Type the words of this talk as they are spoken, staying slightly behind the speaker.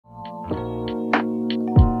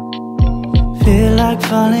like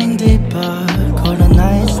falling deeper. Cold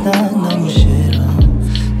nights 난 너무 싫어.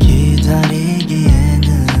 기다리기에는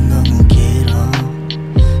너무 길어.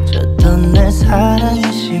 줬던 내 사랑이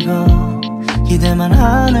식어. 기대만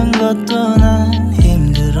하는 것도 난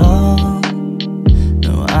힘들어.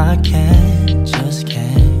 No, I can't, just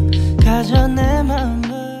can't. 가져 내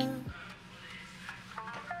맘을.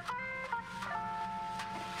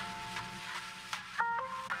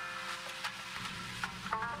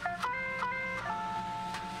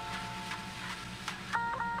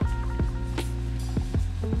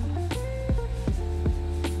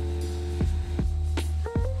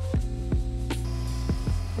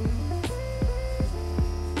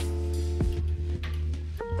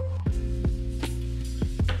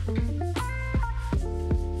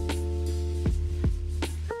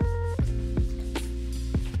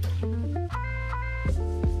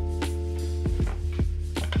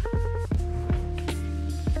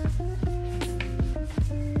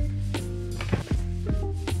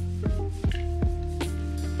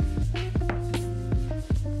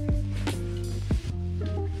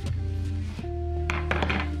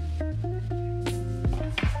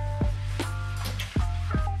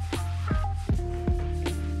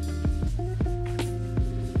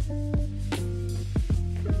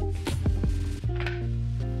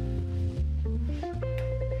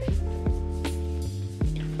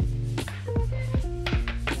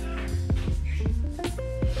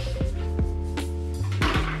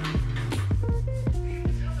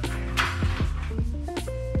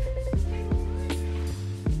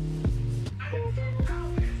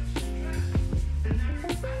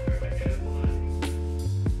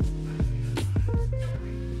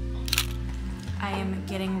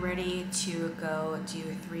 Getting ready to go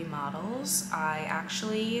do 3 models. I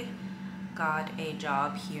actually got a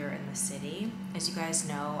job here in the city. As you guys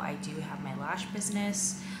know, I do have my lash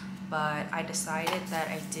business, but I decided that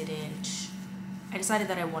I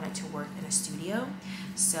wanted to work in a studio.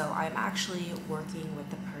 So I'm actually working with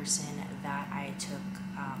the person that I took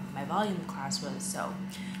my volume class with. So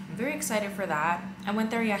I'm very excited for that. I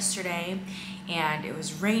went there yesterday and it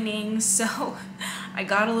was raining, so I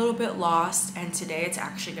got a little bit lost, and today it's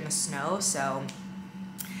actually gonna snow, so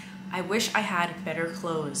I wish I had better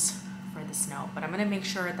clothes for the snow, but I'm gonna make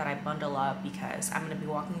sure that I bundle up because I'm gonna be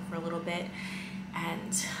walking for a little bit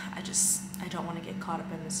and I don't want to get caught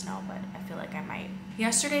up in the snow, but I feel like I might.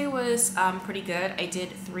 Yesterday was pretty good. I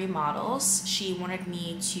did 3 models. She wanted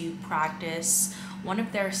me to practice one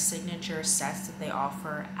of their signature sets that they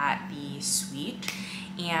offer at the suite,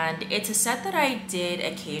 and it's a set that I did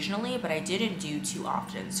occasionally, but I didn't do too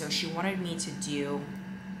often. So she wanted me to do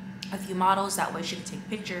a few models, that way she could take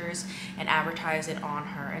pictures and advertise it on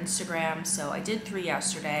her Instagram. So I did 3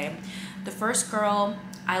 yesterday. The first girl,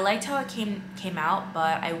 I liked how it came out,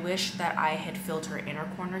 but I wish that I had filled her inner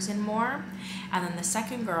corners in more. And then the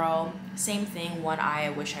second girl, same thing, one eye, I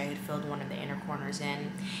wish I had filled one of the inner corners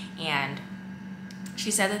in. And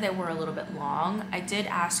she said that they were a little bit long. I did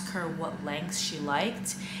ask her what lengths she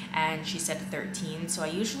liked, and she said 13. So I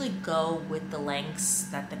usually go with the lengths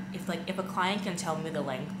that if a client can tell me the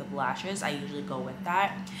length of lashes, I usually go with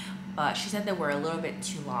that. But she said they were a little bit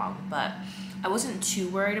too long, but I wasn't too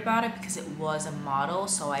worried about it because it was a model,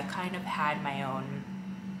 so I kind of had my own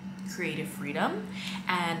creative freedom.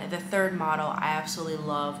 And the third model, I absolutely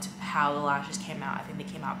loved how the lashes came out. I think they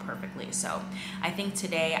came out perfectly. So I think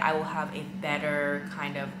today I will have a better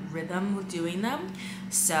kind of rhythm with doing them.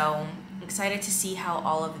 So I'm excited to see how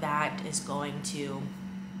all of that is going to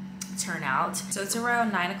turn out. So it's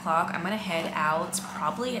around 9 o'clock. I'm gonna head out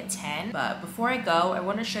probably at 10, but before I go, I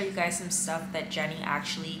want to show you guys some stuff that Jenny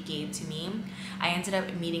actually gave to me. I ended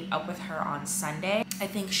up meeting up with her on Sunday. I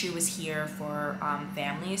think she was here for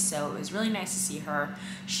family, so it was really nice to see her.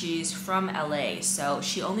 She's from LA, so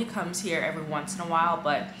she only comes here every once in a while,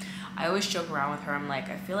 but I always joke around with her. I'm like,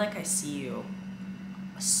 I feel like I see you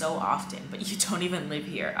so often, but you don't even live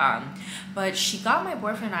here. But she got my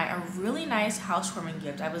boyfriend and I a really nice housewarming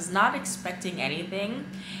gift. I was not expecting anything,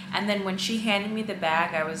 and then when she handed me the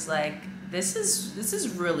bag, I was like, this is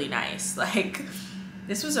really nice. Like,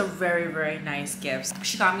 this was a very, very nice gift.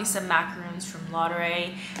 She got me some macaroons from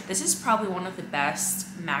Lauderay. This is probably one of the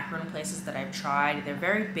best macaroon places that I've tried. They're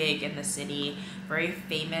very big in the city, very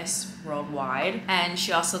famous worldwide. And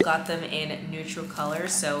she also got them in neutral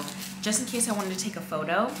colors, so just in case I wanted to take a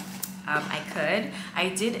photo, I could. I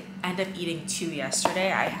did end up eating 2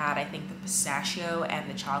 yesterday. I had, I think, the pistachio and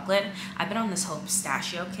the chocolate. I've been on this whole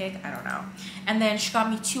pistachio kick, I don't know. And then she got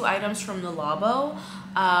me 2 items from the Labo.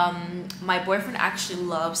 My boyfriend actually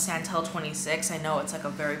loves Chanson 26. I know it's like a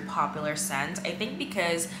very popular scent. I think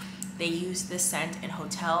because They use this scent in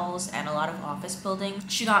hotels and a lot of office buildings.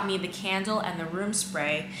 She got me the candle and the room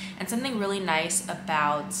spray. And something really nice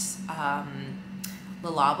about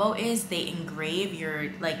Le Labo is they engrave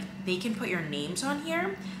your, like, they can put your names on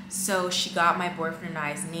here. So she got my boyfriend and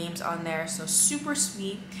I's names on there, so super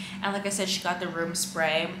sweet. And like I said, she got the room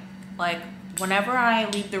spray. Like, whenever I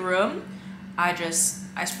leave the room, I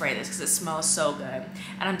spray this because it smells so good.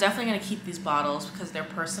 And I'm definitely gonna keep these bottles because they're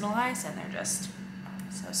personalized and they're just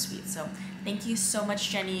so sweet. So thank you so much,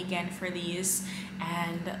 Jenny, again for these,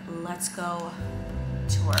 and let's go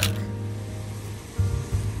to work.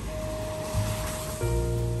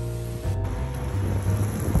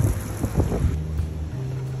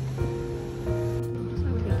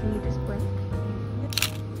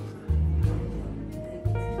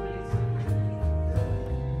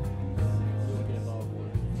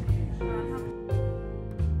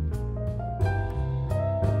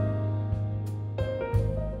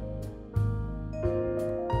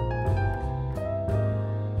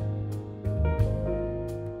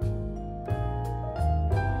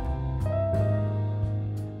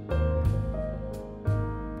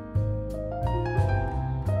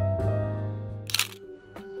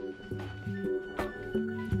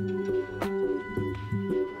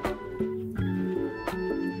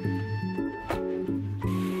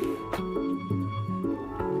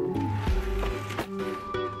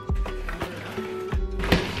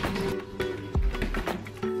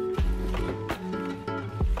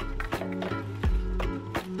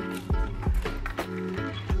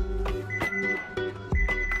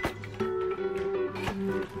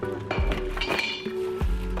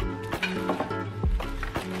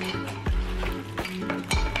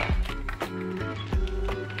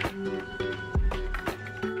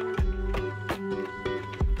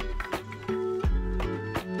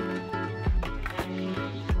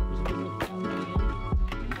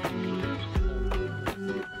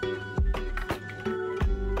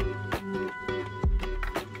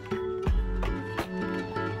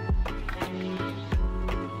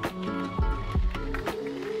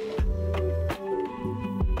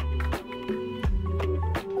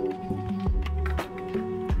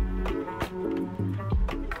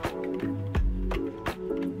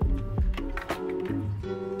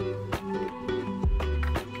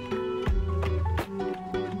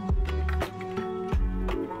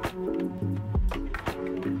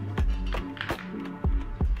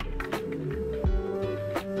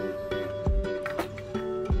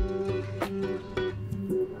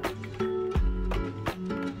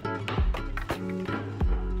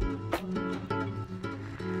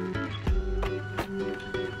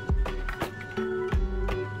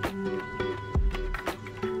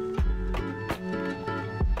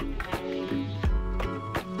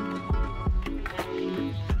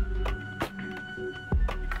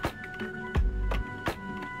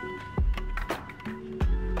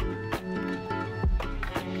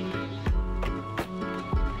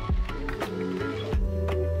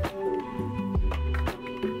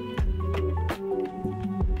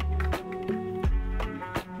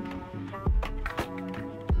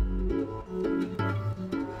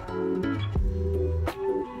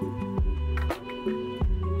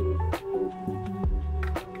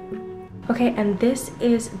 Okay, and this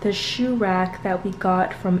is the shoe rack that we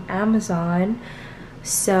got from Amazon.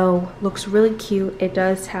 So looks really cute. It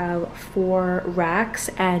does have 4 racks,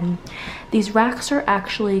 and these racks are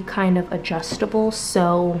actually kind of adjustable,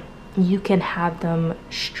 so you can have them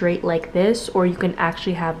straight like this, or you can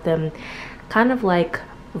actually have them kind of like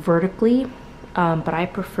vertically, but I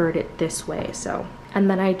preferred it this way. So, and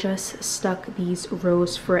then I just stuck these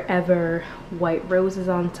Rose Forever white roses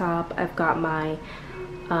on top. I've got my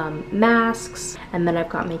masks, and then I've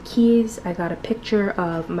got my keys. I got a picture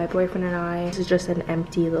of my boyfriend and I. This is just an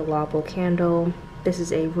empty Le Labo candle. This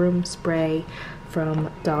is a room spray from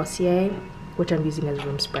Dossier, which I'm using as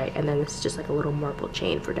room spray, and then this is just like a little marble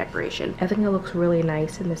chain for decoration. I think it looks really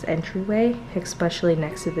nice in this entryway, especially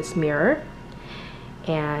next to this mirror.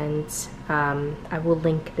 And I will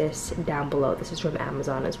link this down below. This is from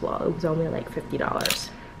Amazon as well. It was only like $50.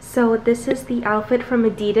 So this is the outfit from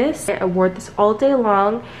Adidas. I wore this all day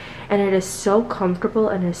long, and it is so comfortable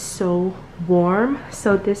and is so warm.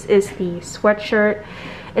 So this is the sweatshirt.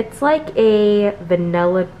 It's like a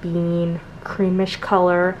vanilla bean creamish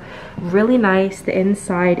color, really nice. The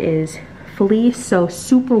inside is fleece, so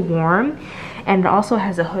super warm, and it also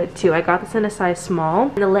has a hood too. I got this in a size small.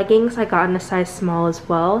 And the leggings I got in a size small as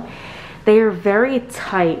well. They are very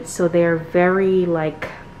tight, so they're very like,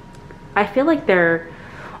 I feel like they're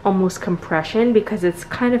almost compression because it's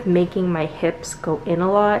kind of making my hips go in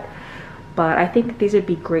a lot, but I think these would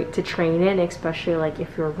be great to train in, especially like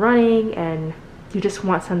if you're running and you just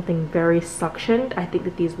want something very suctioned. I think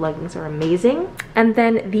that these leggings are amazing. And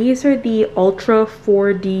then these are the Ultra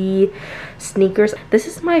 4D sneakers. This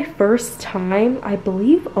is my first time, I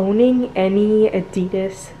believe, owning any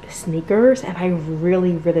Adidas sneakers, and I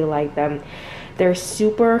really like them. They're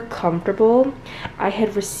super comfortable. I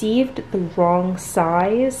had received the wrong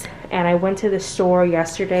size, and I went to the store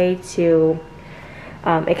yesterday to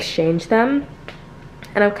exchange them.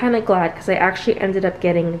 And I'm kind of glad because I actually ended up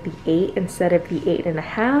getting the 8 instead of the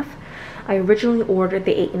 8.5. I originally ordered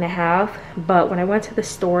the 8.5, but when I went to the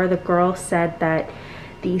store, the girl said that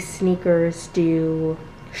these sneakers do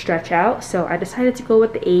stretch out. So I decided to go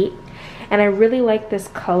with the 8. And I really like this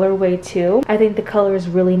colorway too. I think the color is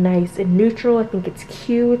really nice and neutral. I think it's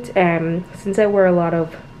cute. And since I wear a lot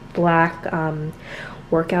of black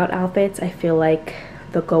workout outfits, I feel like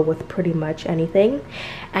they'll go with pretty much anything,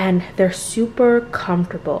 and they're super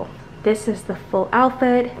comfortable. This is the full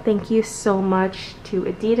outfit. Thank you so much to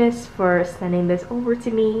Adidas for sending this over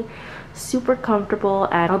to me. Super comfortable,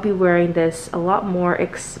 and I'll be wearing this a lot more,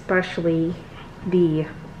 especially the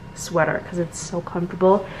sweater, because it's so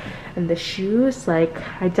comfortable. And the shoes, like,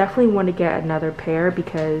 I definitely want to get another pair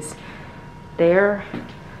because they're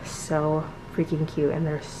so freaking cute and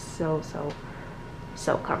they're so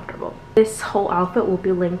comfortable. This whole outfit will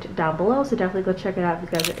be linked down below, so definitely go check it out if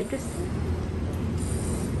you guys are interested.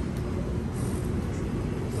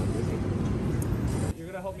 You're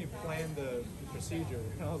gonna help me plan the procedure.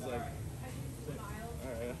 And I was like,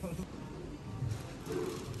 alright. You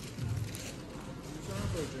trying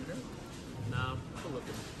for a drinker? No, I'm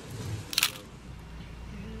looking.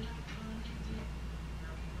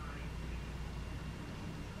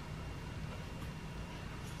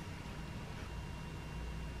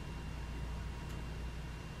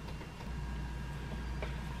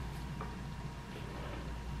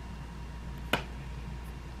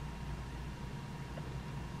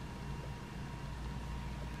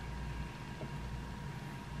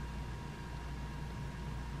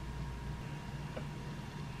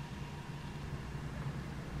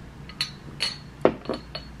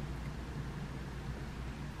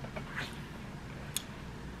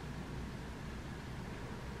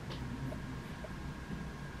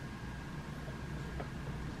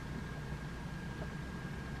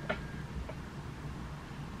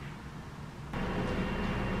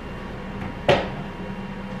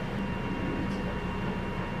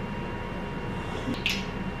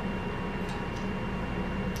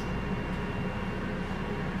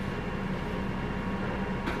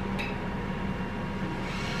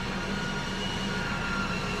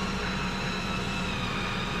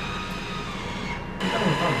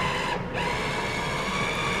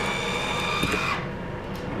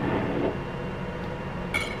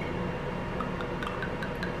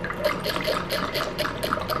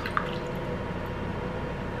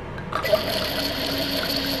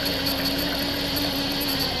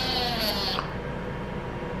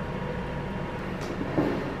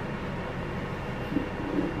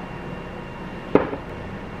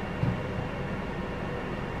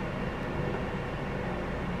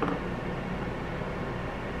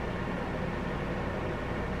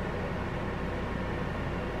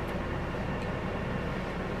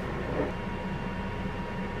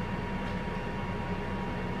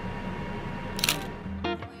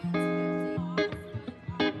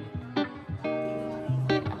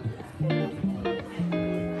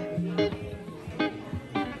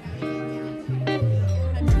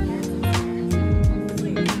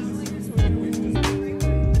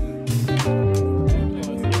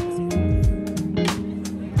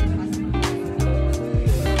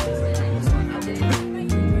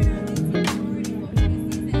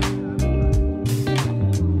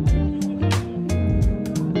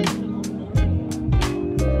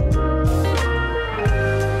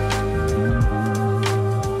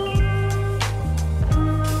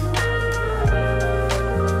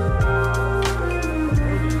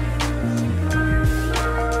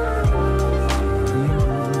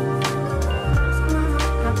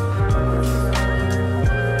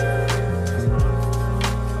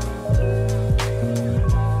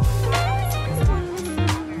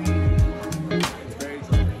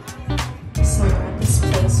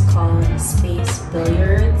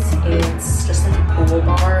 Billiards. It's just like a pool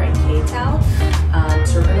bar in K-Town.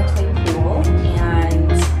 So we're gonna play pool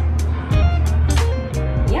and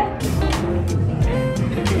yeah.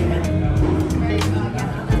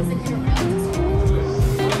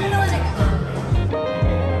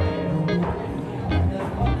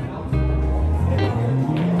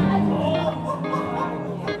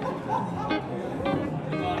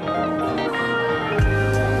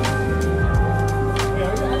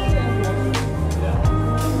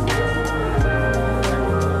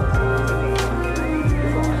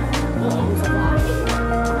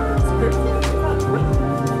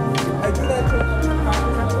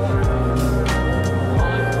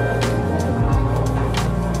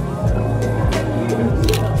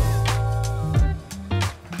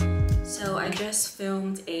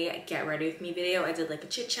 get ready with me video. I did like a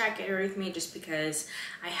chit chat get ready with me just because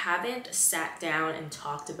I haven't sat down and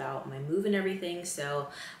talked about my move and everything. So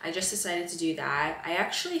I just decided to do that. I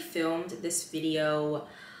actually filmed this video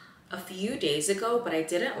a few days ago, but I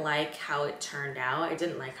didn't like how it turned out. I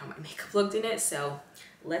didn't like how my makeup looked in it. So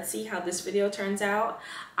let's see how this video turns out.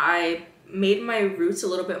 I made my roots a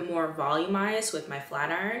little bit more volumized with my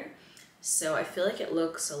flat iron. So I feel like it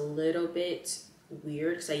looks a little bit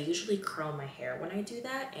weird because I usually curl my hair when I do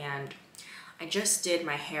that. And I just did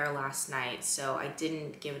my hair last night, so I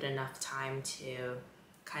didn't give it enough time to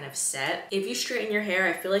kind of set. If you straighten your hair,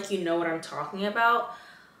 I feel like you know what I'm talking about.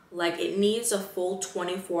 Like it needs a full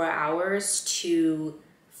 24 hours to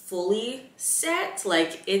fully set.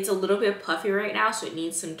 Like it's a little bit puffy right now, so it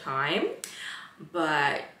needs some time.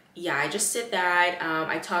 But yeah, I just did that.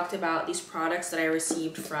 I talked about these products that I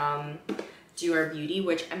received from Dior Beauty,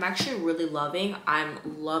 which I'm actually really loving. I'm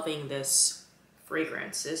loving this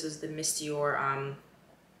fragrance. This is the Miss Dior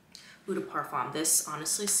Eau de Parfum. This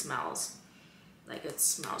honestly smells like it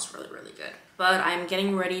smells really, really good. But I'm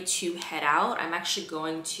getting ready to head out. I'm actually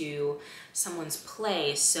going to someone's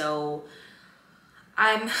place, so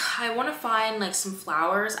I want to find like some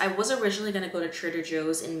flowers. I was originally going to go to Trader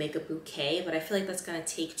Joe's and make a bouquet, but I feel like that's going to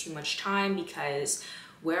take too much time because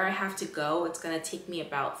where I have to go, it's going to take me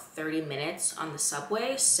about 30 minutes on the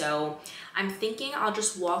subway. So I'm thinking I'll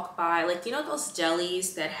just walk by, like, you know those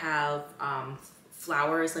delis that have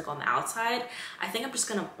flowers like on the outside? I think I'm just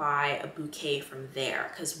gonna buy a bouquet from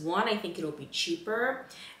there because one, I think it'll be cheaper,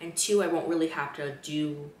 and two, I won't really have to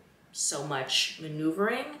do so much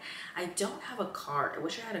maneuvering. I don't have a card. I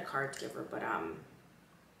wish I had a card to give her, but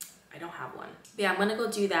I don't have one. But yeah, I'm gonna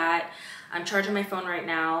go do that. I'm charging my phone right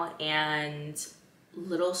now. And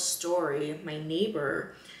little story, my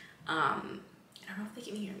neighbor, I don't know if they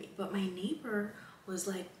can hear me, but my neighbor was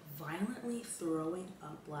like violently throwing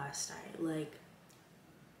up last night. Like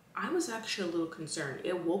I was actually a little concerned.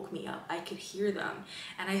 It woke me up. I could hear them.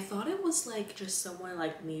 And I thought it was like just someone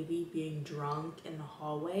like maybe being drunk in the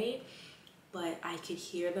hallway, but I could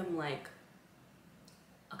hear them like,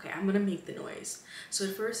 okay, I'm gonna make the noise. So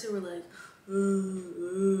at first they were like,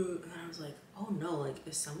 and I was like, oh no, like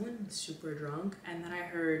is someone super drunk? And then I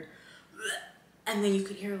heard, and then you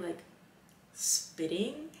could hear like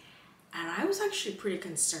spitting. And I was actually pretty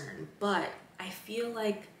concerned, but I feel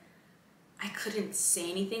like I couldn't say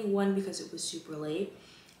anything, one, because it was super late,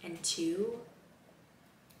 and two,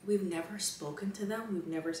 we've never spoken to them. We've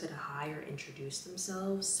never said hi or introduced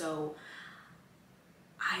themselves. So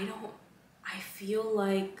I feel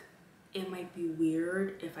like it might be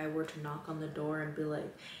weird if I were to knock on the door and be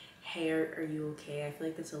like, hey, are you okay? I feel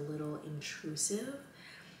like that's a little intrusive.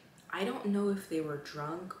 I don't know if they were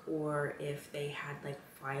drunk or if they had like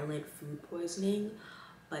violent food poisoning,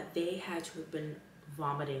 but they had to have been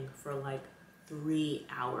vomiting for like 3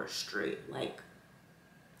 hours straight. Like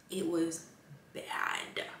it was bad.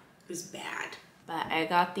 It was bad. But I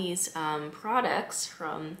got these products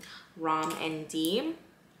from Rom and D.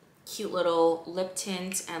 Cute little lip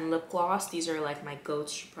tint and lip gloss. These are like my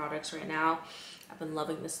go-to products right now. I've been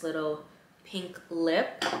loving this little pink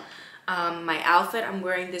lip. My outfit, I'm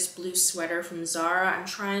wearing this blue sweater from Zara. I'm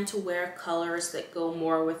trying to wear colors that go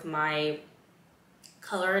more with my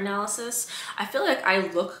color analysis. I feel like I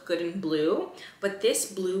look good in blue, but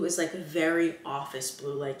this blue is like very office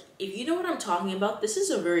blue. Like if you know what I'm talking about, this is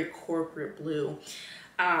a very corporate blue.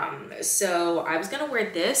 So I was gonna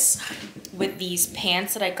wear this with these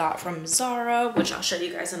pants that I got from Zara, which I'll show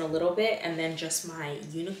you guys in a little bit, and then just my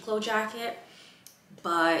Uniqlo jacket.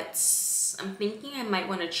 But I'm thinking I might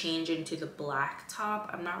want to change into the black top.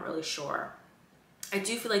 I'm not really sure. I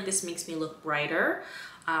do feel like this makes me look brighter,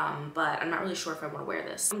 but I'm not really sure if I want to wear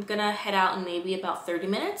this. I'm gonna head out in maybe about 30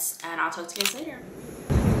 minutes, and I'll talk to you guys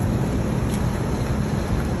later.